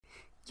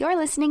You're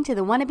listening to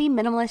the Wannabe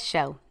Minimalist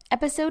Show,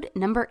 episode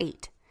number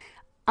 8.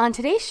 On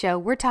today's show,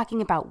 we're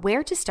talking about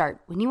where to start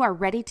when you are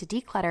ready to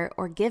declutter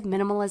or give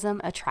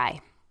minimalism a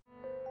try.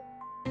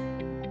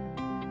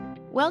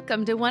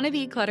 Welcome to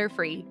Wannabe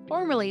Clutter-Free,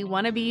 formerly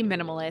Wannabe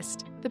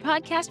Minimalist, the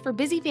podcast for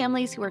busy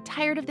families who are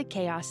tired of the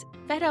chaos,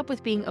 fed up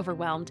with being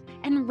overwhelmed,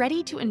 and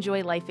ready to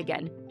enjoy life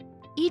again.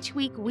 Each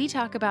week, we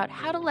talk about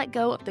how to let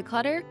go of the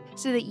clutter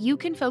so that you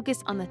can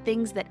focus on the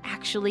things that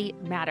actually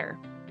matter.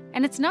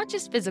 And it's not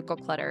just physical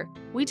clutter.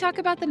 We talk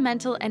about the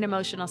mental and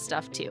emotional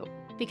stuff too,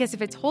 because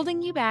if it's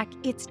holding you back,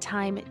 it's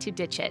time to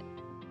ditch it.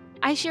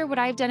 I share what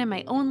I've done in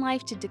my own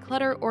life to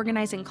declutter,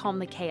 organize, and calm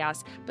the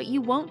chaos, but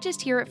you won't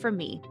just hear it from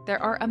me.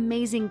 There are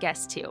amazing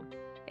guests too.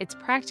 It's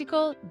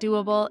practical,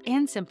 doable,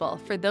 and simple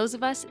for those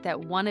of us that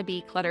want to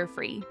be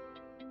clutter-free.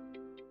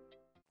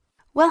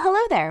 Well,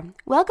 hello there.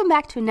 Welcome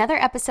back to another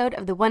episode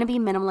of the Wannabe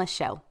Minimalist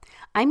Show.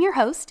 I'm your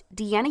host,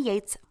 Deanna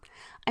Yates.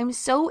 I'm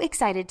so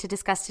excited to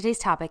discuss today's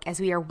topic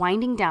as we are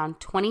winding down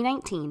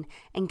 2019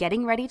 and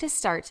getting ready to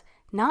start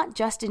not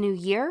just a new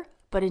year,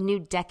 but a new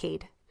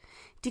decade.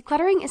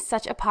 Decluttering is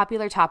such a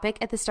popular topic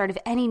at the start of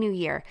any new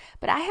year,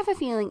 but I have a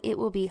feeling it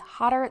will be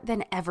hotter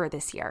than ever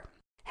this year.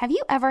 Have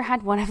you ever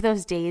had one of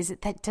those days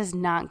that does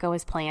not go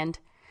as planned?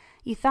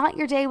 You thought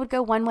your day would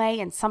go one way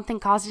and something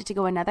caused it to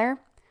go another?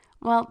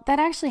 Well, that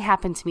actually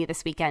happened to me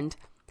this weekend.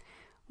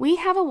 We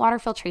have a water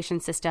filtration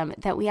system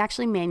that we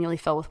actually manually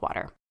fill with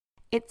water.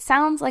 It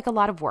sounds like a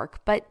lot of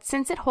work, but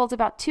since it holds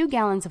about 2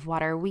 gallons of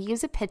water, we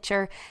use a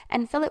pitcher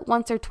and fill it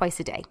once or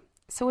twice a day,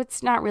 so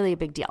it's not really a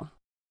big deal.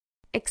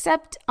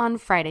 Except on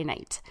Friday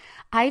night.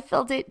 I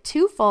filled it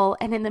too full,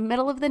 and in the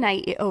middle of the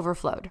night, it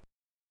overflowed.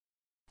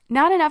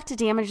 Not enough to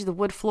damage the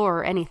wood floor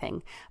or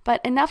anything,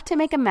 but enough to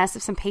make a mess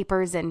of some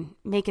papers and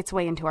make its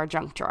way into our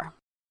junk drawer.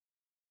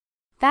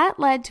 That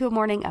led to a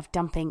morning of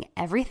dumping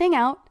everything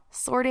out,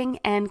 sorting,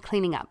 and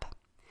cleaning up.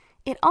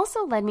 It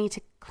also led me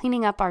to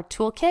cleaning up our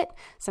toolkit,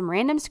 some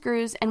random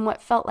screws, and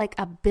what felt like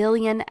a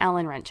billion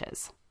Allen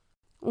wrenches.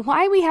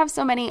 Why we have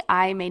so many,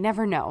 I may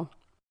never know.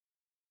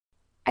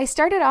 I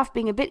started off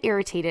being a bit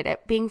irritated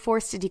at being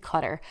forced to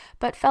declutter,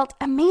 but felt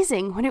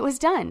amazing when it was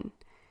done.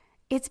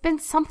 It's been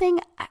something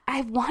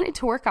I've wanted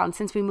to work on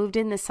since we moved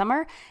in this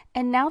summer,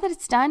 and now that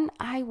it's done,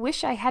 I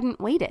wish I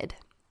hadn't waited.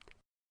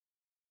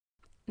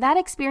 That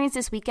experience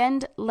this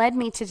weekend led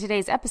me to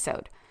today's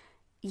episode.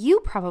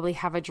 You probably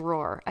have a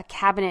drawer, a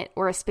cabinet,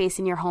 or a space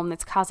in your home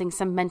that's causing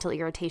some mental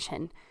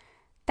irritation.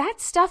 That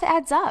stuff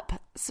adds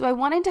up, so I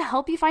wanted to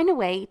help you find a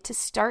way to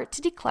start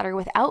to declutter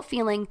without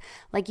feeling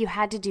like you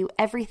had to do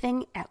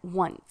everything at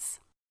once.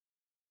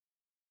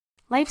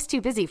 Life's too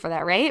busy for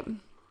that, right?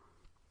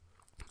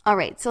 All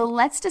right, so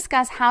let's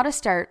discuss how to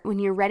start when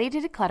you're ready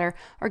to declutter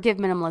or give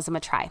minimalism a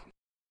try.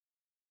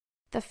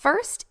 The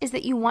first is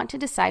that you want to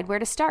decide where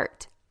to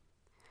start.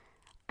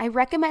 I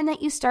recommend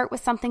that you start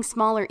with something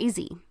small or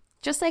easy.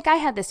 Just like I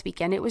had this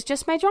weekend, it was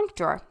just my junk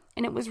drawer,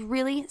 and it was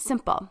really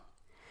simple.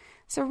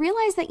 So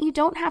realize that you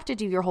don't have to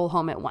do your whole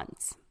home at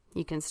once.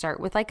 You can start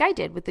with like I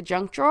did with the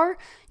junk drawer,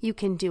 you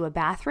can do a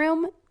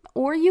bathroom,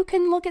 or you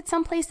can look at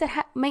some place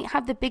that might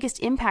have the biggest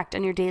impact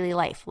on your daily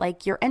life,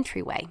 like your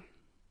entryway.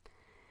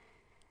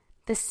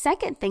 The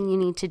second thing you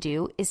need to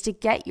do is to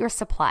get your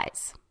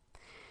supplies.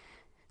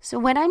 So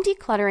when I'm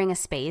decluttering a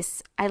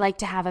space, I like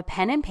to have a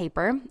pen and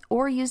paper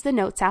or use the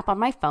Notes app on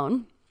my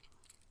phone.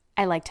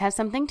 I like to have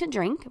something to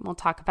drink, and we'll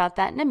talk about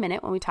that in a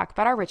minute when we talk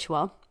about our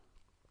ritual.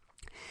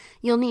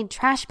 You'll need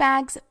trash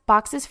bags,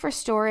 boxes for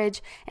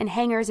storage, and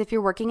hangers if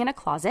you're working in a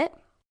closet.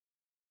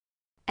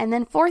 And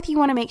then fourth, you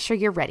want to make sure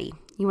you're ready.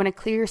 You want to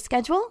clear your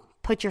schedule,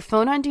 put your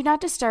phone on Do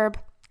Not Disturb,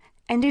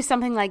 and do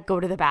something like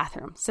go to the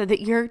bathroom so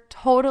that you're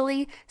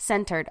totally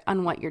centered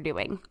on what you're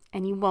doing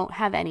and you won't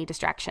have any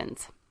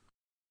distractions.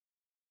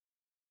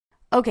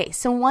 Okay,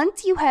 so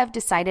once you have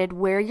decided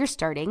where you're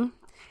starting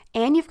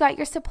and you've got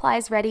your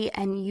supplies ready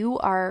and you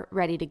are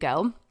ready to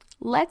go,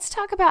 let's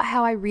talk about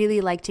how I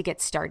really like to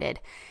get started.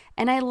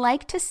 And I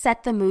like to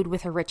set the mood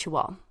with a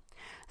ritual.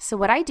 So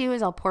what I do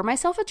is I'll pour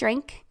myself a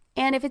drink,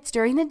 and if it's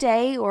during the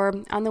day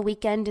or on the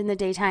weekend in the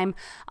daytime,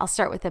 I'll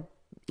start with a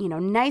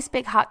nice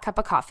big hot cup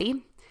of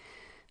coffee.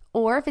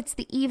 Or if it's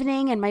the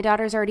evening and my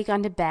daughter's already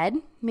gone to bed,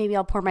 maybe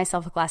I'll pour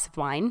myself a glass of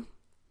wine.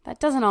 That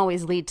doesn't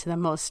always lead to the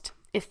most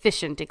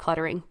efficient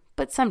decluttering,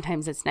 but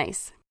sometimes it's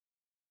nice.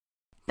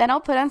 Then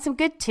I'll put on some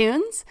good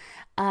tunes,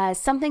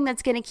 something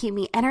that's going to keep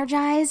me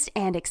energized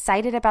and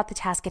excited about the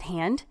task at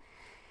hand.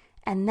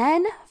 And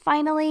then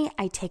finally,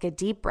 I take a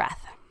deep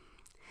breath.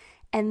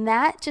 And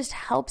that just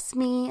helps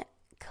me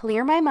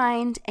clear my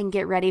mind and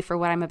get ready for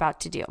what I'm about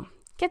to do.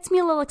 Gets me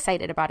a little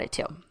excited about it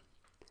too.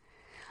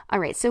 All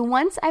right, so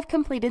once I've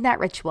completed that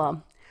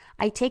ritual,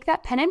 I take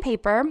that pen and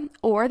paper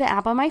or the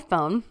app on my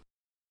phone,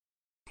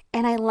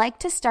 and I like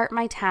to start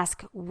my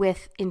task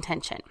with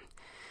intention.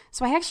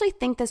 So I actually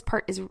think this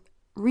part is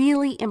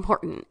really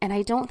important, and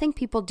I don't think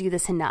people do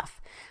this enough.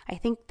 I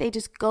think they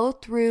just go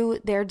through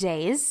their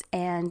days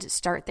and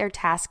start their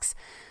tasks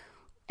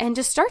and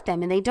just start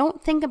them, and they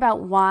don't think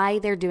about why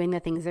they're doing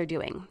the things they're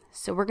doing.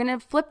 So we're going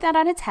to flip that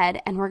on its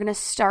head, and we're going to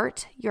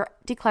start your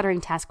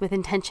decluttering task with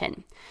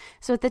intention.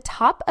 So at the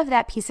top of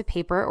that piece of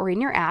paper or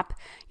in your app,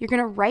 you're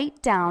going to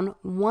write down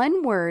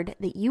one word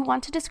that you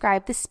want to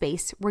describe the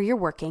space where you're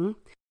working,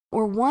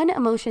 or one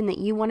emotion that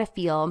you want to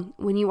feel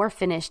when you are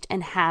finished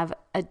and have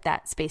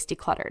that space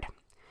decluttered.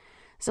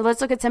 So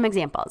let's look at some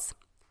examples.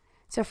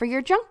 So for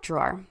your junk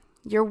drawer,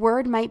 your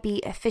word might be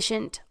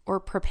efficient or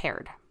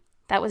prepared.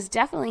 That was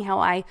definitely how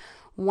I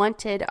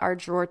wanted our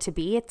drawer to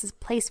be. It's a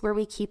place where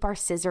we keep our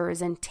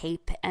scissors and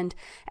tape and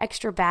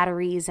extra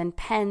batteries and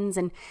pens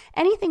and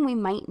anything we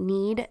might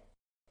need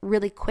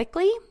really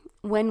quickly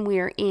when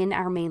we're in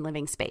our main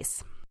living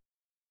space.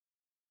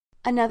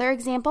 Another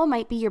example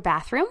might be your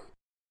bathroom.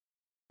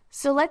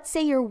 So let's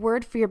say your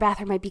word for your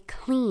bathroom might be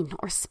clean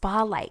or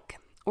spa-like.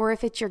 Or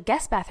if it's your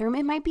guest bathroom,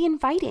 it might be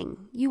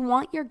inviting. You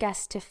want your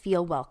guests to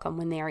feel welcome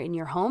when they are in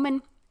your home,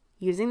 and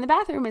using the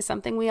bathroom is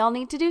something we all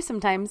need to do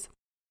sometimes.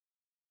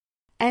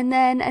 And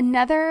then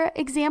another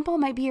example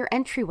might be your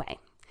entryway.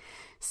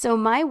 So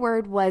my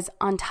word was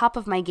on top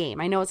of my game.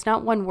 I know it's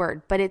not one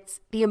word, but it's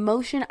the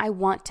emotion I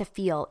want to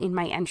feel in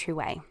my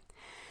entryway.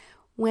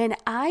 When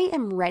I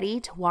am ready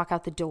to walk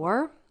out the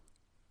door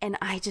and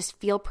I just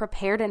feel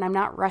prepared and I'm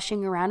not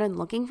rushing around and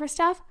looking for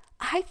stuff,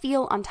 I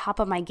feel on top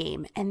of my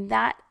game, and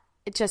that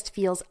it just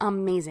feels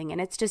amazing. And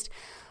it's just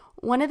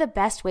one of the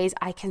best ways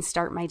I can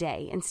start my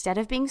day. Instead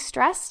of being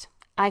stressed,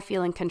 I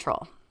feel in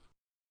control.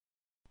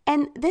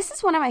 And this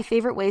is one of my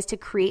favorite ways to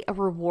create a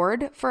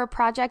reward for a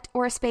project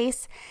or a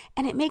space,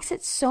 and it makes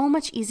it so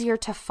much easier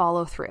to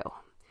follow through.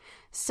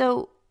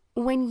 So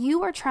when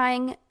you are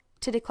trying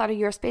to declutter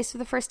your space for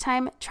the first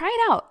time, try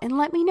it out and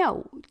let me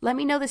know. Let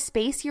me know the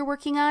space you're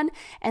working on,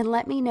 and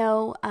let me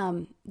know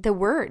the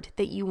word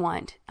that you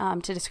want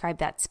to describe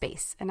that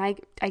space. And I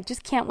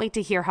just can't wait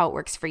to hear how it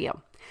works for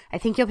you. I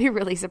think you'll be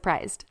really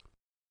surprised.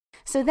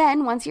 So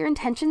then, once your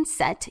intention's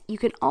set, you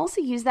can also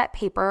use that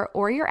paper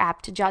or your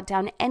app to jot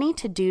down any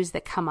to-dos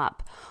that come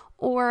up,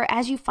 or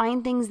as you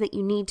find things that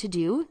you need to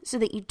do so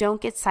that you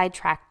don't get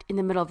sidetracked in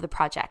the middle of the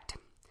project.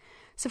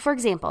 So for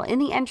example, in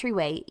the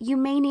entryway, you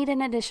may need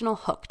an additional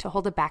hook to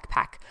hold a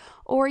backpack,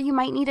 or you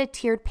might need a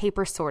tiered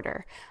paper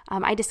sorter.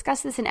 I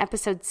discussed this in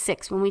episode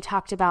 6 when we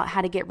talked about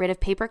how to get rid of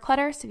paper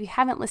clutter. So if you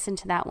haven't listened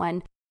to that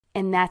one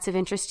and that's of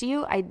interest to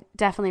you, I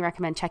definitely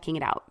recommend checking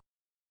it out.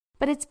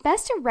 But it's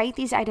best to write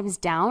these items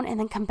down and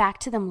then come back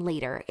to them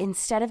later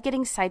instead of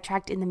getting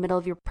sidetracked in the middle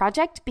of your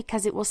project,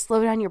 because it will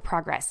slow down your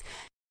progress.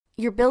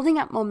 You're building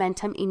up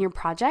momentum in your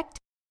project,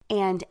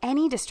 and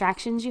any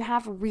distractions you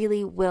have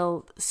really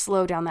will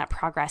slow down that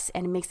progress,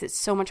 and it makes it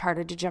so much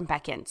harder to jump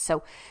back in.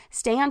 So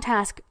stay on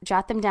task,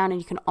 jot them down, and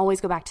you can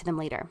always go back to them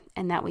later,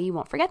 and that way you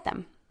won't forget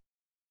them.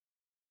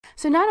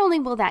 So not only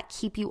will that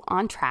keep you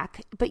on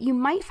track, but you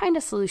might find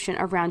a solution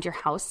around your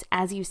house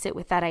as you sit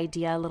with that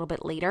idea a little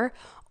bit later,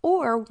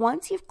 or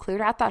once you've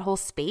cleared out that whole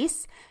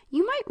space,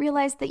 you might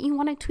realize that you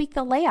want to tweak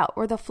the layout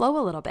or the flow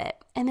a little bit,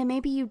 and then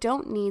maybe you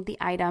don't need the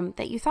item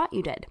that you thought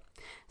you did.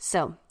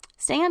 So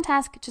stay on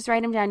task, just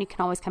write them down. You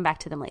can always come back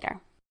to them later.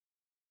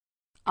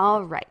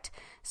 All right,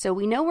 so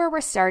we know where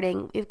we're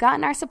starting. We've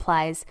gotten our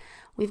supplies.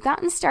 We've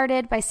gotten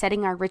started by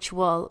setting our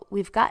ritual.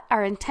 We've got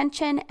our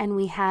intention, and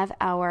we have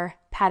our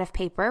pad of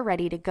paper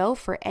ready to go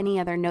for any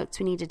other notes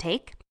we need to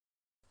take.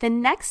 The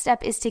next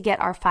step is to get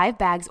our 5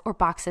 bags or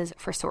boxes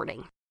for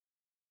sorting.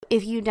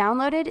 If you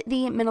downloaded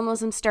the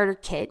Minimalism Starter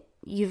Kit,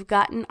 you've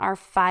gotten our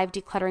 5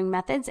 decluttering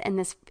methods, and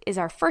this is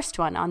our first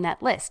one on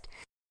that list.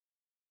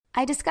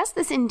 I discussed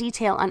this in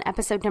detail on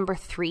episode number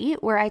 3,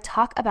 where I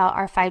talk about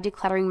our 5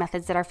 decluttering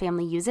methods that our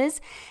family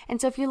uses. And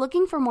so if you're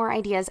looking for more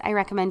ideas, I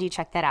recommend you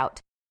check that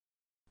out.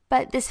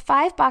 But this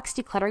 5-box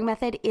decluttering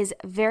method is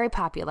very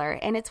popular,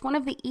 and it's one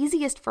of the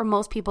easiest for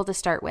most people to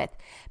start with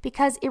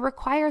because it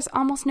requires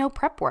almost no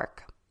prep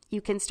work. You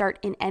can start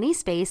in any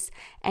space,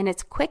 and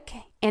it's quick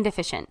and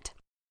efficient.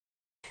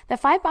 The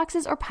 5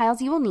 boxes or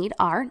piles you will need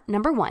are,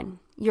 number 1,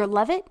 your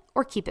love it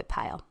or keep it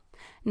pile.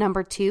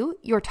 Number 2,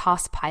 your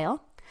toss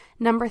pile.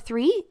 Number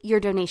 3,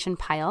 your donation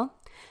pile.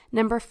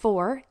 Number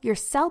 4, your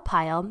sell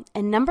pile.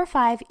 And number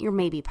 5, your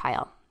maybe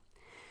pile.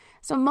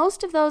 So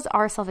most of those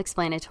are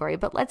self-explanatory,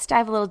 but let's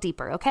dive a little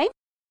deeper, okay?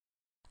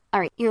 All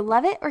right, your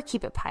love it or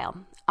keep it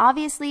pile.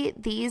 Obviously,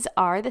 these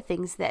are the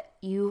things that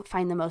you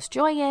find the most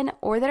joy in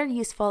or that are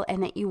useful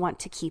and that you want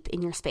to keep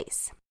in your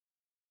space.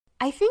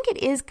 I think it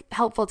is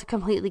helpful to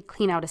completely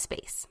clean out a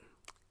space.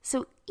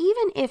 So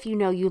even if you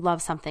know you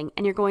love something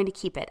and you're going to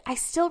keep it, I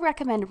still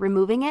recommend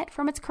removing it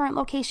from its current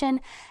location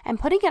and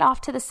putting it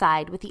off to the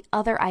side with the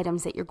other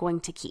items that you're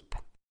going to keep.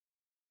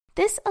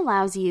 This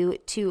allows you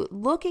to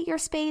look at your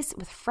space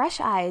with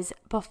fresh eyes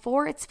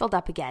before it's filled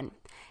up again,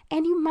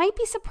 and you might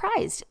be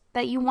surprised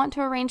that you want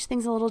to arrange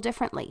things a little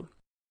differently.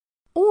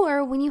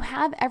 Or when you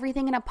have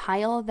everything in a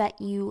pile that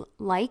you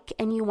like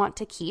and you want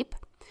to keep,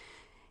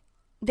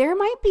 there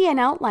might be an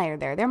outlier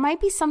there. There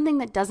might be something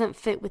that doesn't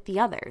fit with the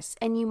others,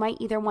 and you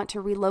might either want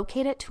to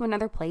relocate it to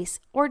another place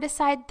or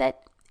decide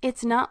that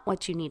it's not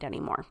what you need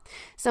anymore.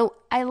 So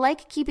I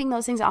like keeping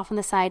those things off on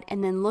the side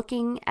and then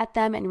looking at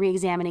them and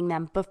re-examining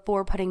them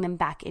before putting them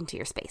back into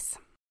your space.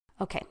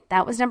 Okay,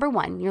 that was number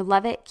 1, your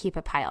love it, keep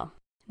it pile.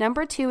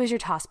 Number 2 is your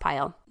toss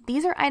pile.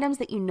 These are items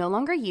that you no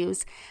longer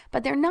use,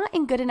 but they're not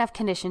in good enough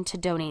condition to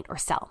donate or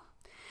sell.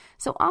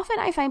 So often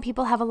I find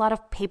people have a lot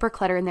of paper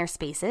clutter in their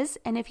spaces,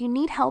 and if you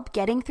need help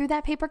getting through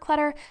that paper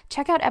clutter,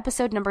 check out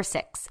episode number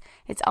 6.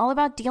 It's all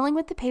about dealing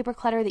with the paper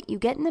clutter that you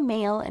get in the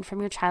mail and from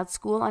your child's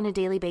school on a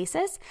daily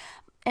basis,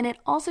 and it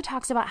also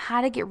talks about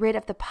how to get rid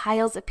of the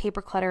piles of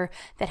paper clutter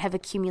that have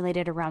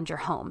accumulated around your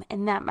home,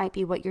 and that might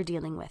be what you're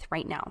dealing with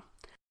right now.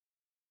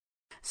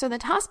 So the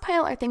toss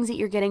pile are things that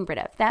you're getting rid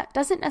of. That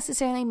doesn't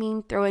necessarily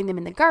mean throwing them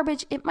in the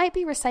garbage. It might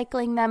be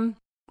recycling them,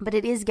 but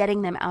it is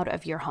getting them out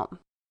of your home.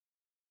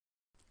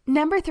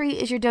 Number 3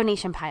 is your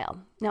donation pile.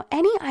 Now,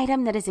 any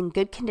item that is in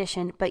good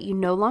condition but you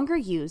no longer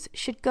use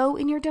should go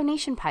in your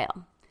donation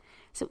pile.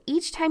 So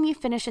each time you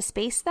finish a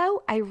space,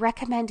 though, I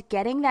recommend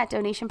getting that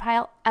donation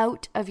pile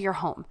out of your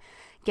home.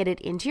 Get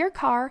it into your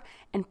car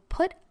and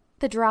put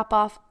the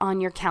drop-off on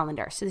your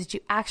calendar so that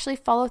you actually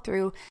follow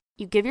through.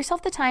 You give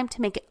yourself the time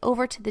to make it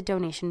over to the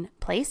donation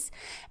place,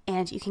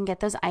 and you can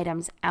get those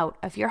items out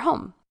of your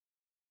home.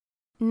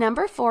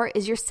 Number 4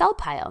 is your sell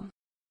pile.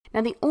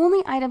 Now, the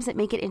only items that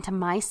make it into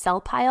my sell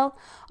pile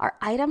are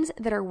items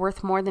that are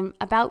worth more than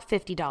about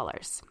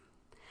 $50.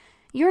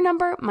 Your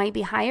number might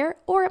be higher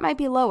or it might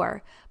be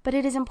lower, but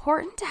it is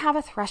important to have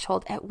a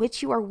threshold at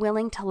which you are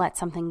willing to let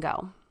something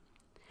go.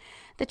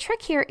 The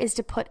trick here is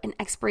to put an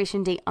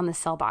expiration date on the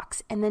sell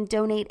box and then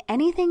donate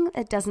anything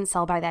that doesn't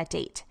sell by that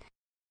date.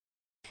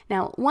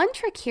 Now, one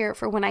trick here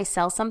for when I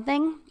sell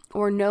something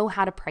or know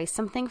how to price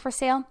something for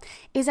sale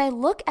is I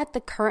look at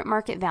the current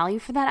market value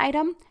for that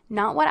item,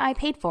 not what I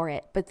paid for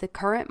it, but the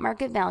current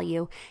market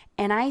value,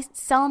 and I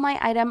sell my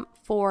item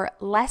for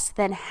less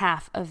than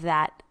half of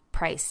that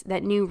price,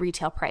 that new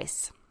retail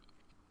price.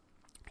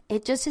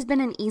 It just has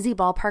been an easy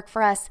ballpark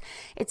for us.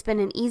 It's been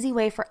an easy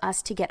way for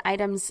us to get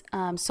items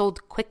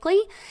sold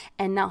quickly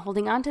and not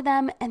holding on to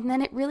them, and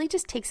then it really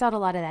just takes out a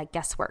lot of that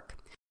guesswork.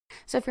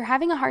 So if you're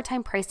having a hard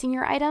time pricing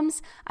your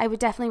items, I would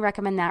definitely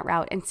recommend that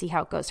route and see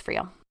how it goes for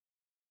you.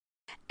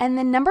 And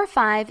then number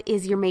 5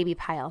 is your maybe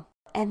pile.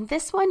 And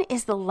this one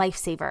is the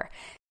lifesaver.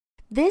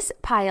 This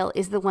pile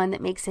is the one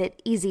that makes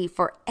it easy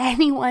for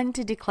anyone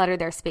to declutter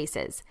their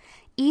spaces,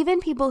 even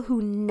people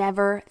who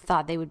never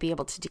thought they would be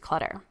able to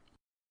declutter.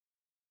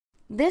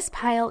 This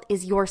pile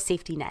is your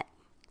safety net.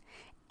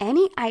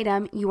 Any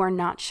item you are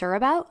not sure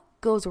about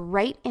goes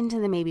right into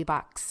the maybe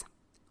box.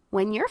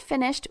 When you're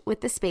finished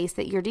with the space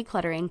that you're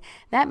decluttering,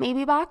 that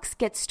maybe box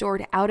gets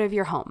stored out of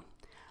your home,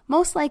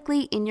 most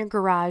likely in your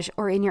garage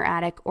or in your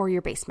attic or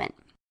your basement.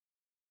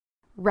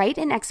 Write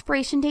an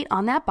expiration date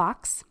on that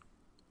box.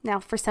 Now,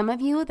 for some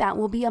of you, that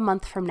will be a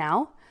month from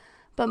now,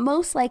 but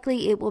most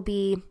likely it will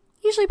be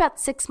usually about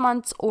 6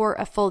 months or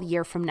a full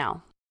year from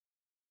now.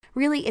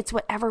 Really, it's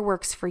whatever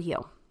works for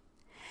you.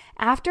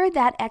 After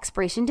that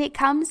expiration date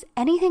comes,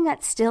 anything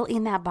that's still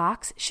in that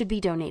box should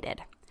be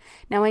donated.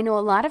 Now, I know a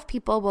lot of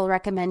people will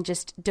recommend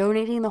just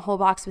donating the whole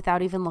box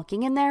without even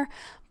looking in there,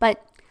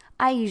 but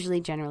I usually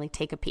generally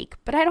take a peek.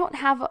 But I don't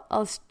have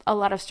a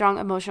lot of strong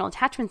emotional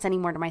attachments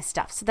anymore to my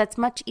stuff, so that's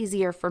much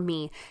easier for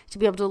me to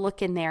be able to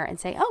look in there and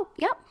say, oh,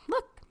 yep,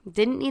 look,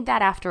 didn't need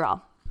that after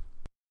all.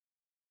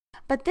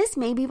 But this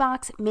maybe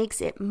box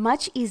makes it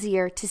much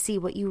easier to see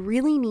what you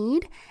really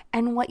need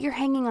and what you're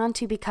hanging on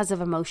to because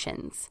of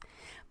emotions.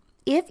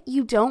 If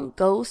you don't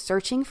go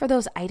searching for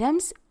those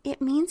items,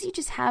 it means you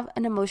just have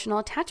an emotional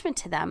attachment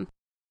to them.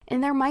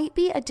 And there might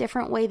be a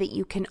different way that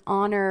you can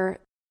honor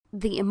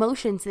the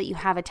emotions that you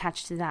have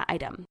attached to that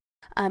item.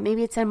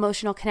 Maybe it's an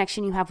emotional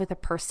connection you have with a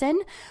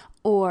person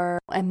or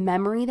a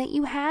memory that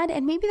you had,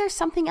 and maybe there's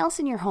something else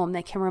in your home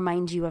that can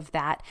remind you of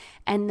that,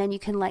 and then you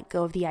can let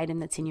go of the item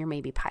that's in your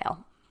maybe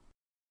pile.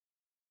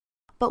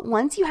 But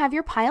once you have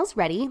your piles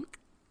ready,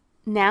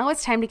 now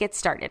it's time to get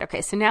started.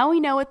 Okay, so now we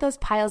know what those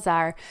piles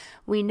are.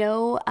 We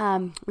know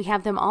we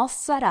have them all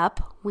set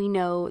up. We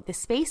know the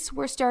space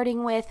we're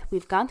starting with.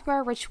 We've gone through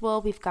our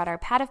ritual. We've got our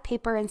pad of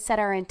paper and set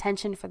our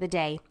intention for the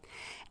day.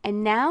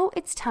 And now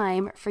it's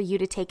time for you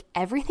to take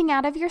everything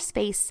out of your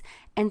space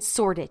and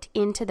sort it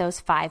into those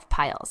 5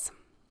 piles.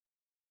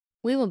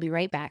 We will be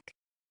right back.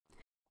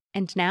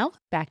 And now,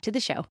 back to the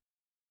show.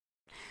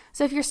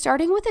 So if you're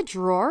starting with a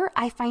drawer,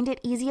 I find it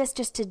easiest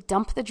just to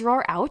dump the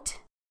drawer out.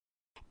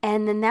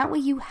 And then that way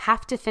you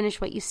have to finish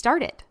what you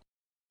started.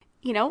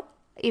 You know,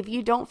 if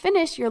you don't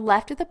finish, you're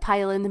left with a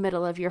pile in the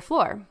middle of your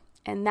floor.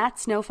 And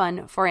that's no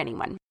fun for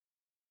anyone.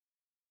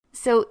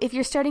 So if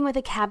you're starting with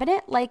a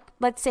cabinet, like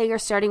let's say you're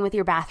starting with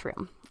your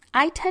bathroom,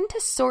 I tend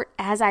to sort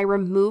as I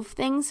remove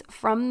things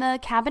from the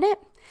cabinet.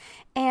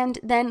 And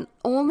then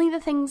only the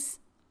things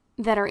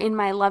that are in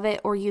my love it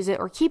or use it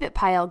or keep it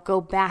pile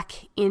go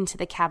back into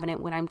the cabinet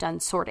when I'm done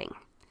sorting.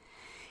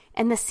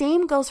 And the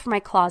same goes for my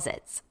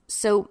closets.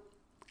 So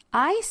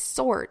I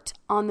sort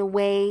on the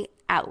way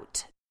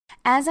out.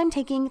 As I'm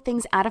taking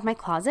things out of my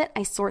closet,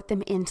 I sort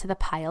them into the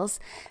piles.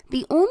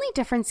 The only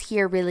difference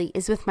here really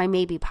is with my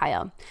maybe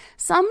pile.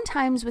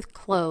 Sometimes with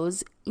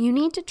clothes, you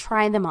need to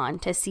try them on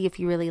to see if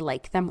you really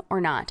like them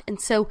or not.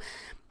 And so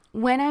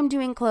when I'm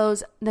doing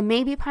clothes, the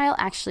maybe pile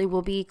actually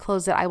will be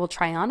clothes that I will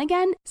try on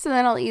again. So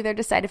then I'll either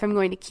decide if I'm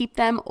going to keep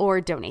them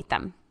or donate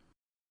them.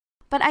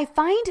 But I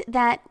find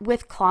that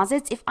with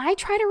closets, if I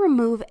try to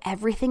remove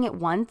everything at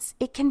once,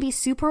 it can be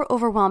super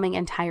overwhelming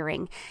and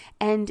tiring.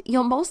 And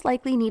you'll most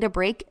likely need a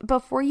break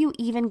before you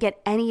even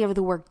get any of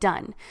the work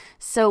done.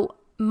 So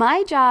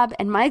my job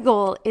and my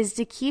goal is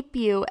to keep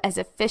you as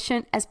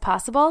efficient as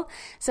possible.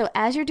 So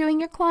as you're doing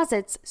your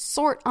closets,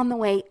 sort on the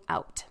way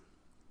out.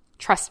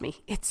 Trust me,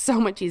 it's so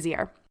much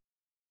easier.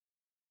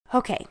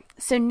 Okay,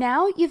 so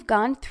now you've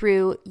gone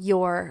through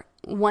your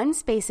one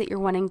space that you're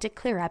wanting to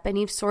clear up and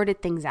you've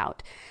sorted things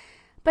out.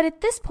 But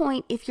at this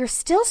point, if you're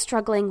still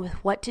struggling with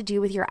what to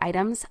do with your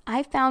items,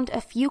 I found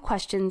a few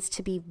questions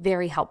to be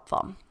very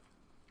helpful.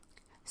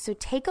 So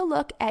take a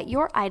look at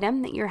your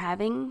item that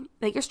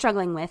you're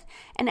struggling with,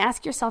 and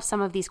ask yourself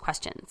some of these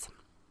questions.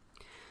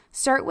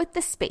 Start with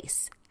the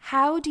space.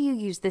 How do you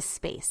use this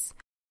space?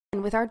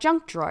 And with our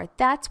junk drawer,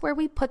 that's where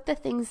we put the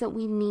things that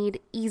we need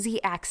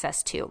easy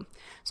access to.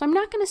 So I'm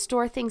not going to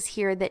store things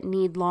here that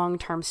need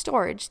long-term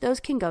storage. Those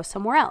can go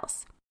somewhere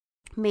else.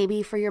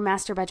 Maybe for your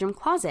master bedroom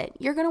closet,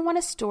 you're going to want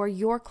to store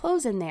your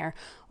clothes in there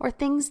or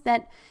things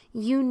that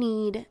you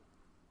need,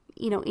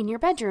 in your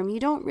bedroom.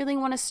 You don't really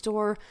want to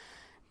store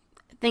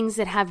things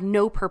that have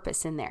no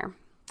purpose in there.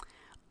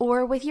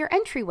 Or with your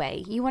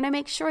entryway, you want to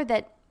make sure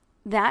that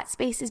that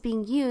space is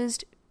being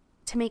used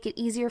to make it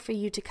easier for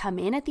you to come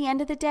in at the end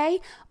of the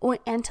day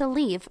and to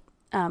leave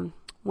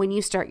when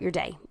you start your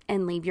day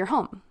and leave your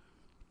home.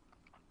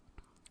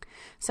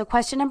 So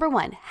question number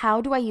 1, how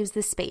do I use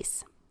this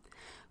space?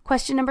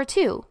 Question number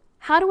 2,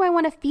 how do I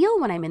want to feel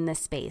when I'm in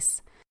this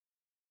space?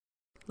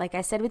 Like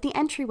I said with the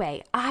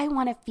entryway, I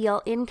want to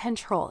feel in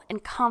control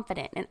and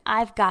confident and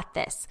I've got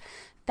this.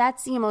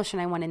 That's the emotion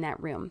I want in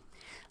that room.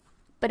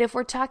 But if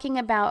we're talking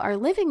about our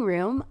living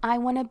room, I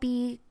want to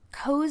be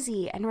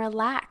cozy and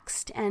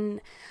relaxed and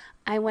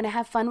I want to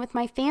have fun with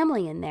my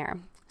family in there.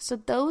 So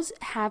those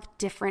have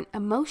different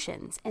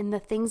emotions and the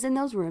things in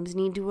those rooms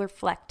need to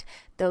reflect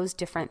those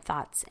different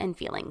thoughts and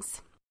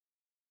feelings.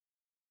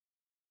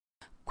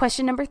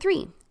 Question number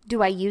 3,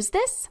 do I use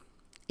this?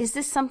 Is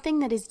this something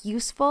that is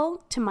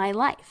useful to my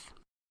life?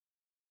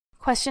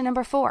 Question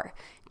number 4,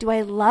 do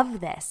I love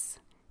this?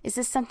 Is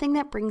this something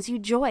that brings you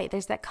joy?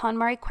 There's that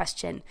KonMari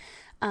question.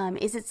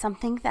 Is it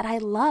something that I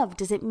love?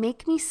 Does it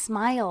make me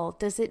smile?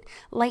 Does it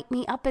light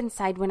me up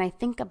inside when I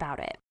think about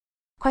it?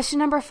 Question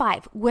number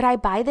 5, would I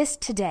buy this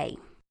today?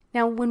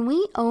 Now, when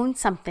we own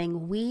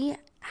something, we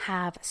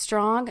have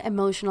strong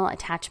emotional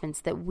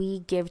attachments that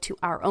we give to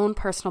our own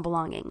personal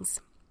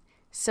belongings.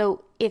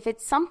 So if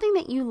it's something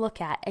that you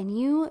look at and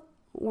you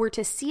were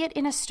to see it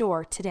in a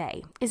store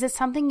today, is it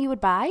something you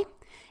would buy?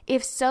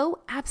 If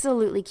so,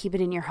 absolutely keep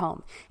it in your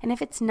home. And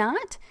if it's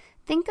not,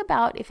 think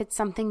about if it's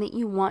something that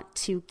you want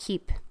to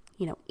keep,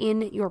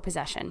 in your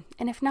possession.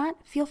 And if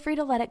not, feel free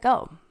to let it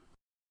go.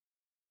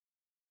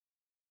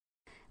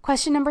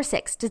 Question number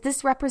 6, does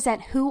this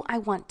represent who I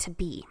want to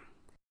be?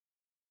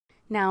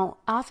 Now,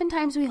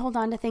 oftentimes we hold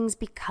on to things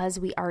because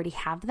we already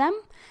have them.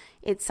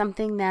 It's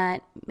something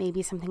that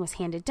maybe something was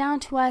handed down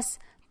to us,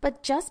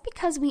 but just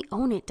because we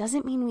own it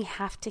doesn't mean we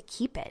have to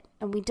keep it,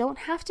 and we don't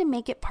have to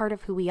make it part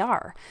of who we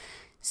are.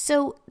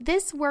 So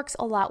this works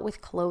a lot with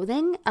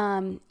clothing.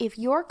 If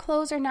your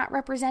clothes are not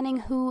representing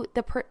who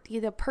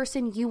the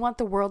person you want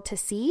the world to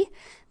see,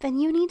 then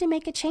you need to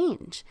make a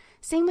change.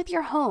 Same with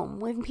your home.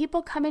 When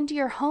people come into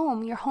your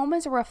home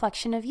is a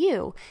reflection of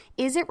you.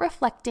 Is it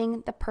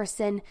reflecting the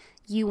person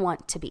you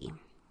want to be?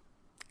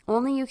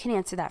 Only you can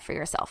answer that for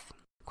yourself.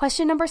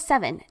 Question number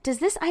 7, does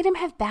this item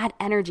have bad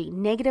energy,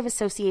 negative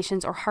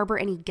associations, or harbor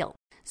any guilt?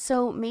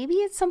 So maybe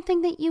it's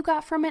something that you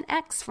got from an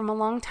ex from a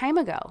long time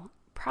ago.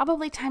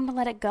 Probably time to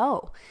let it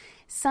go.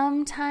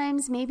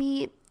 Sometimes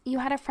maybe you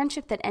had a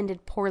friendship that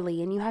ended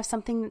poorly and you have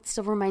something that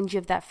still reminds you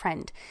of that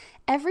friend.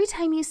 Every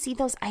time you see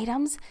those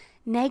items,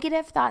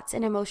 negative thoughts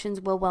and emotions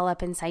will well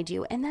up inside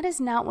you, and that is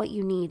not what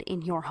you need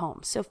in your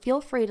home. So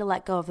feel free to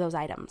let go of those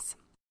items.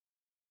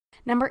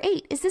 Number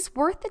 8, is this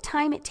worth the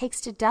time it takes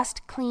to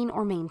dust, clean,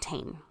 or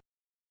maintain?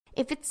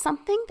 If it's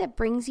something that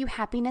brings you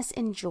happiness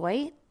and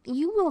joy,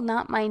 you will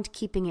not mind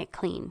keeping it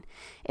clean.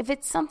 If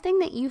it's something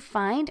that you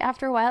find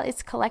after a while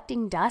it's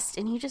collecting dust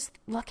and you just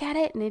look at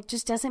it and it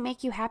just doesn't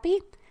make you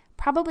happy,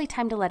 probably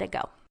time to let it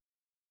go.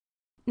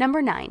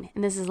 Number 9,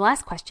 and this is the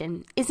last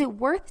question, is it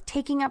worth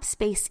taking up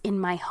space in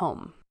my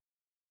home?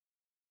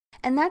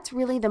 And that's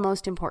really the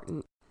most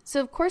important.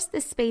 So of course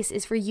this space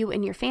is for you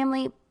and your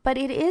family, but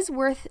it is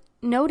worth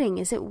noting,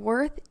 is it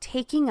worth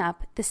taking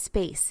up the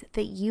space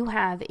that you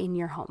have in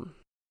your home?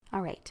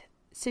 All right.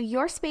 So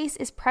your space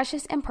is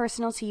precious and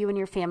personal to you and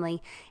your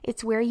family.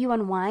 It's where you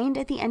unwind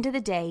at the end of the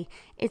day.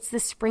 It's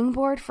the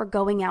springboard for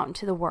going out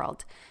into the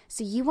world.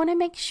 So you want to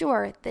make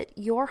sure that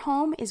your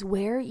home is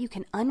where you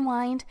can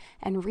unwind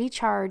and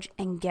recharge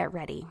and get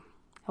ready.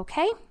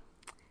 Okay?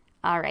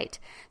 All right.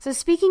 So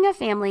speaking of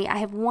family, I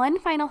have one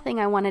final thing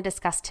I want to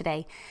discuss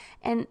today.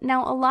 And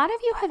now a lot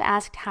of you have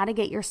asked how to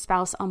get your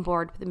spouse on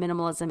board with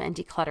minimalism and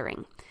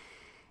decluttering.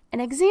 An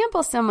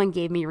example someone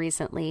gave me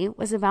recently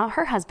was about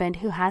her husband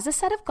who has a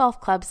set of golf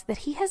clubs that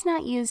he has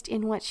not used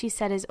in what she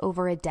said is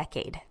over a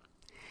decade.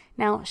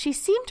 Now, she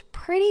seemed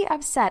pretty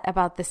upset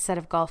about this set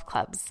of golf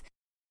clubs.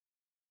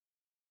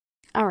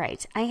 All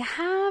right, I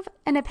have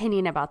an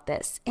opinion about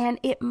this, and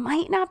it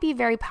might not be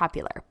very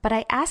popular, but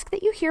I ask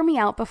that you hear me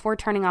out before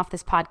turning off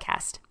this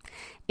podcast.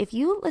 If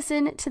you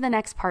listen to the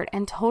next part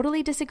and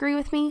totally disagree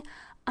with me,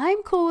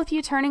 I'm cool with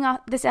you turning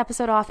off this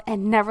episode off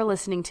and never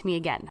listening to me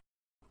again.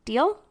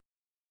 Deal?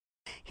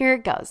 Here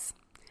it goes.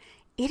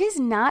 It is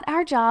not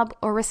our job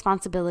or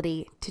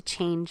responsibility to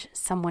change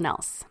someone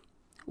else.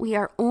 We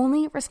are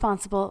only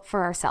responsible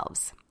for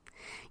ourselves.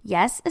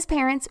 Yes, as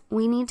parents,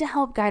 we need to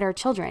help guide our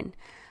children,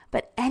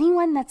 but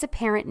anyone that's a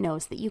parent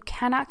knows that you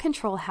cannot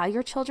control how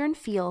your children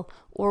feel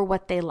or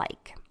what they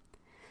like.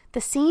 The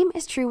same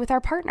is true with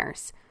our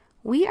partners.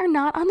 We are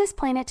not on this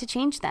planet to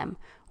change them.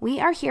 We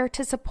are here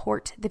to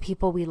support the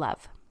people we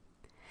love.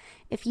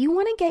 If you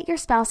want to get your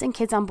spouse and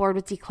kids on board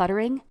with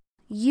decluttering,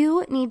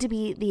 you need to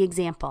be the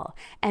example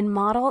and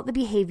model the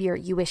behavior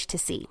you wish to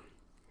see.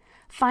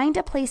 Find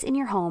a place in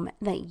your home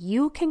that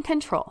you can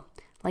control,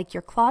 like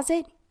your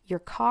closet, your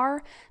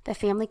car, the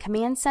family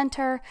command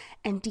center,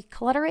 and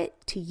declutter it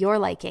to your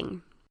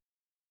liking.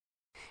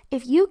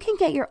 If you can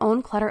get your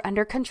own clutter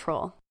under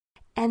control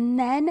and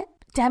then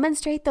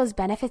demonstrate those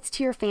benefits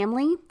to your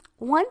family,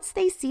 once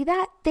they see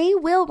that, they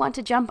will want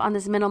to jump on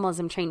this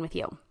minimalism train with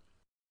you.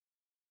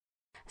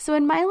 So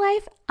in my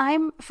life,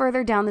 I'm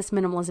further down this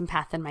minimalism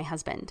path than my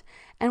husband,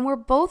 and we're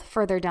both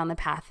further down the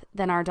path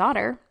than our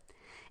daughter.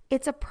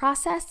 It's a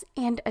process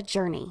and a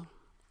journey.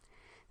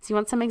 So you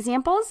want some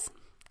examples?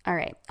 All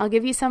right, I'll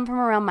give you some from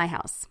around my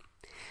house.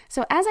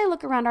 So as I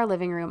look around our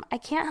living room, I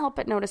can't help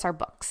but notice our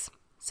books.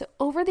 So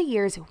over the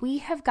years, we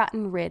have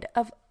gotten rid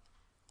of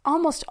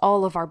almost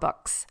all of our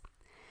books.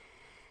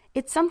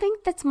 It's something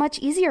that's much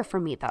easier for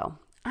me though.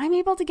 I'm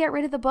able to get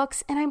rid of the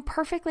books and I'm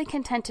perfectly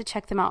content to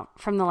check them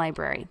out from the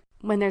library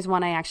when there's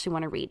one I actually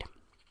want to read.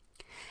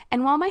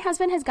 And while my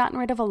husband has gotten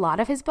rid of a lot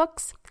of his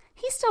books,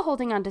 he's still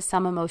holding on to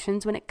some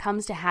emotions when it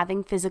comes to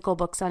having physical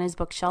books on his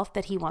bookshelf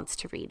that he wants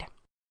to read.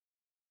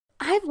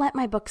 I've let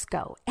my books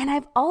go, and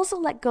I've also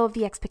let go of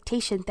the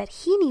expectation that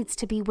he needs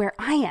to be where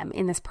I am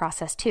in this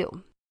process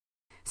too.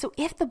 So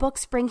if the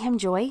books bring him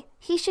joy,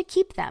 he should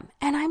keep them,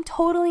 and I'm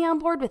totally on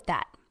board with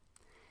that.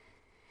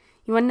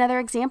 You want another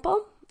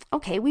example?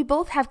 Okay, we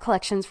both have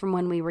collections from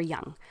when we were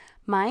young.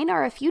 Mine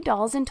are a few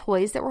dolls and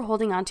toys that we're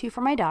holding on to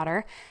for my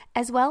daughter,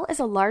 as well as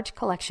a large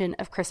collection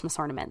of Christmas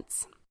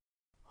ornaments.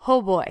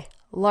 Oh boy,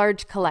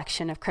 large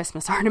collection of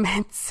Christmas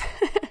ornaments.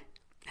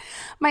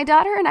 My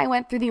daughter and I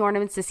went through the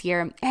ornaments this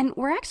year, and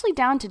we're actually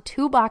down to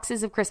 2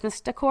 boxes of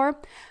Christmas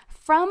decor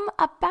from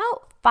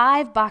about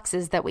 5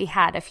 boxes that we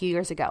had a few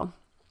years ago.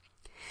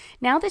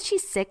 Now that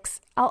she's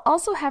 6, I'll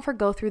also have her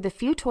go through the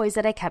few toys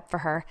that I kept for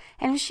her,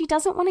 and if she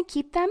doesn't want to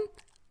keep them,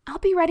 I'll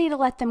be ready to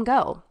let them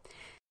go.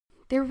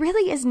 There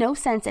really is no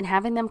sense in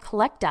having them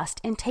collect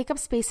dust and take up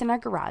space in our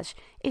garage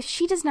if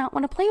she does not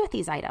want to play with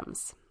these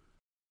items.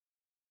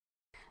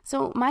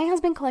 So my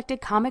husband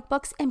collected comic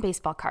books and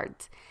baseball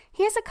cards.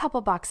 He has a couple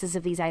boxes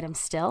of these items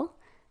still,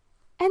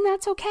 and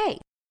that's okay.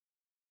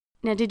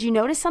 Now, did you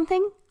notice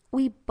something?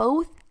 We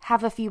both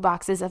have a few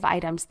boxes of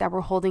items that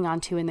we're holding on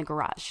to in the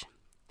garage.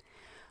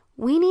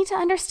 We need to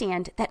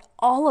understand that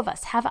all of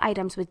us have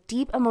items with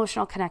deep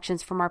emotional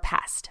connections from our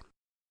past.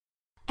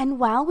 And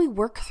while we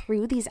work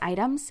through these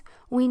items,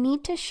 we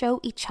need to show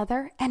each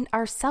other and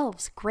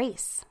ourselves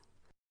grace.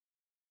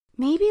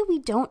 Maybe we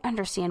don't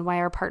understand why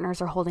our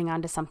partners are holding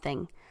on to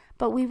something,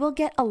 but we will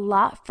get a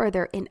lot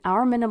further in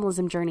our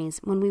minimalism journeys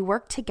when we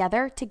work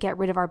together to get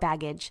rid of our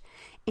baggage,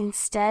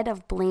 instead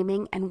of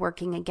blaming and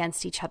working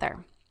against each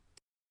other.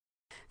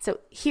 So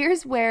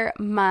here's where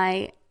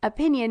my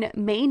opinion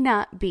may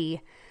not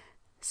be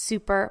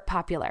super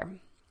popular.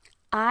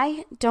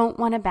 I don't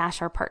want to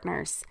bash our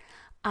partners.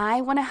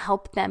 I want to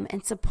help them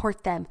and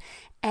support them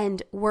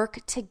and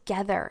work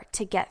together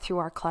to get through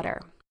our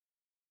clutter.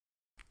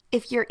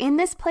 If you're in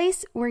this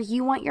place where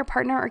you want your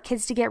partner or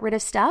kids to get rid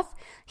of stuff,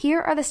 here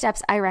are the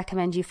steps I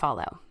recommend you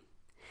follow.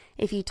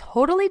 If you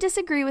totally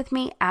disagree with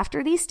me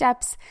after these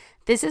steps,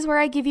 this is where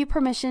I give you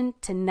permission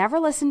to never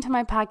listen to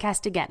my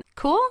podcast again.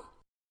 Cool?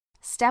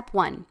 Step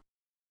 1.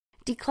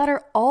 Declutter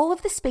all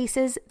of the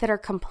spaces that are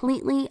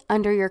completely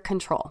under your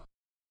control.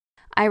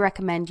 I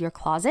recommend your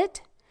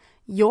closet,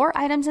 your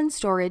items in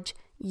storage,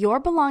 your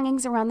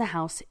belongings around the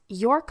house,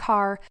 your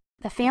car,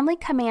 the family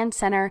command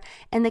center,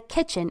 and the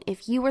kitchen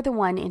if you were the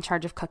one in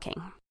charge of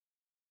cooking.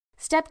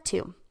 Step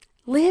 2.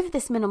 Live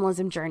this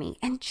minimalism journey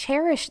and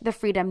cherish the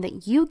freedom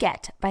that you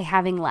get by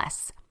having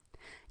less.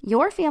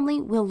 Your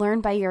family will learn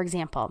by your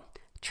example.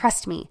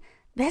 Trust me,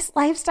 this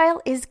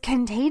lifestyle is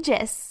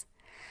contagious.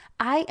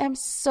 I am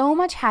so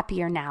much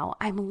happier now.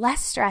 I'm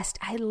less stressed.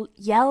 I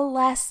yell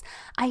less.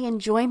 I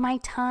enjoy my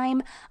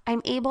time.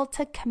 I'm able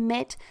to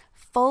commit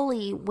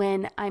fully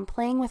when I'm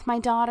playing with my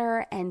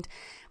daughter, and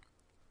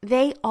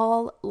they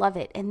all love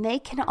it and they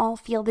can all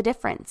feel the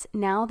difference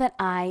now that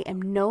I am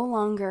no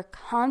longer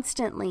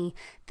constantly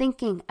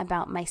thinking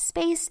about my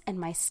space and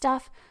my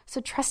stuff.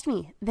 So trust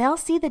me, they'll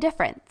see the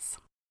difference.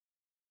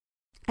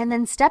 And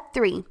then step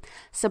 3,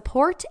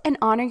 support and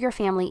honor your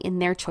family in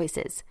their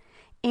choices.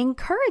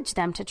 Encourage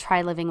them to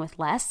try living with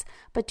less,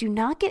 but do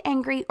not get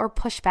angry or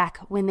push back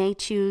when they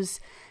choose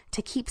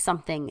to keep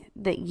something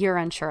that you're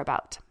unsure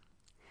about.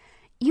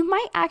 You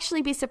might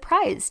actually be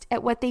surprised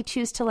at what they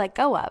choose to let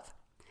go of.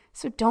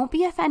 So don't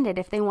be offended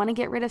if they want to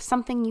get rid of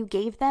something you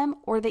gave them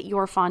or that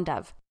you're fond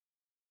of.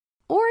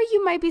 Or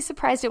you might be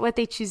surprised at what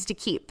they choose to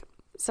keep.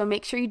 So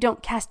make sure you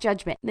don't cast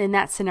judgment in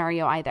that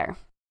scenario either.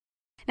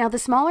 Now, the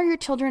smaller your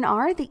children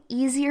are, the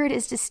easier it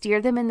is to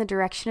steer them in the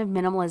direction of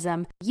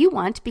minimalism you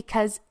want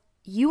because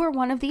you are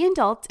one of the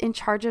adults in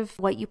charge of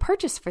what you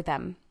purchase for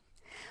them.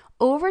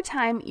 Over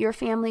time, your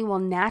family will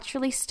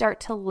naturally start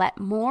to let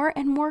more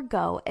and more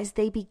go as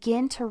they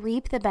begin to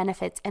reap the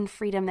benefits and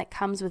freedom that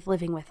comes with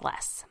living with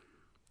less.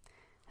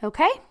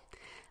 Okay?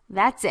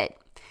 That's it.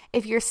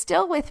 If you're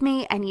still with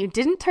me and you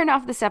didn't turn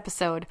off this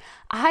episode,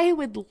 I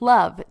would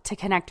love to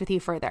connect with you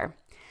further.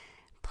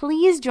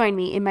 Please join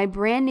me in my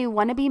brand new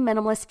Wannabe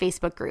Minimalist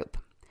Facebook group.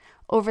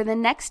 Over the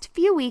next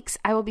few weeks,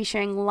 I will be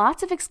sharing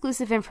lots of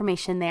exclusive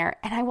information there,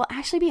 and I will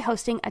actually be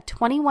hosting a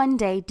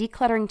 21-day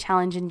decluttering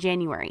challenge in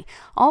January,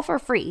 all for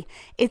free.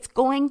 It's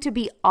going to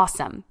be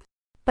awesome.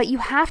 But you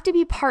have to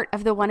be part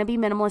of the Wannabe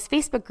Minimalist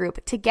Facebook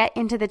group to get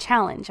into the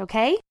challenge,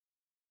 okay?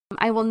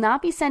 I will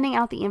not be sending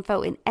out the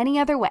info in any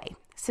other way.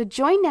 So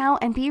join now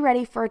and be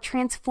ready for a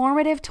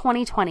transformative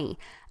 2020,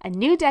 a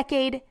new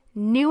decade,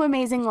 new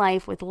amazing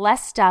life with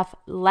less stuff,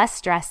 less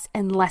stress,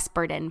 and less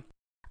burden.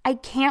 I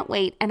can't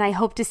wait, and I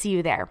hope to see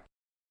you there.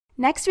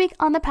 Next week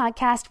on the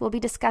podcast, we'll be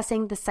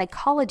discussing the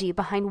psychology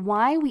behind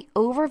why we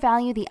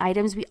overvalue the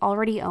items we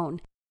already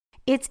own.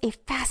 It's a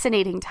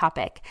fascinating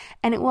topic,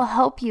 and it will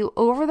help you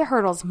over the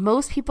hurdles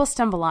most people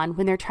stumble on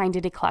when they're trying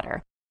to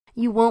declutter.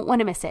 You won't want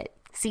to miss it.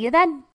 See you then.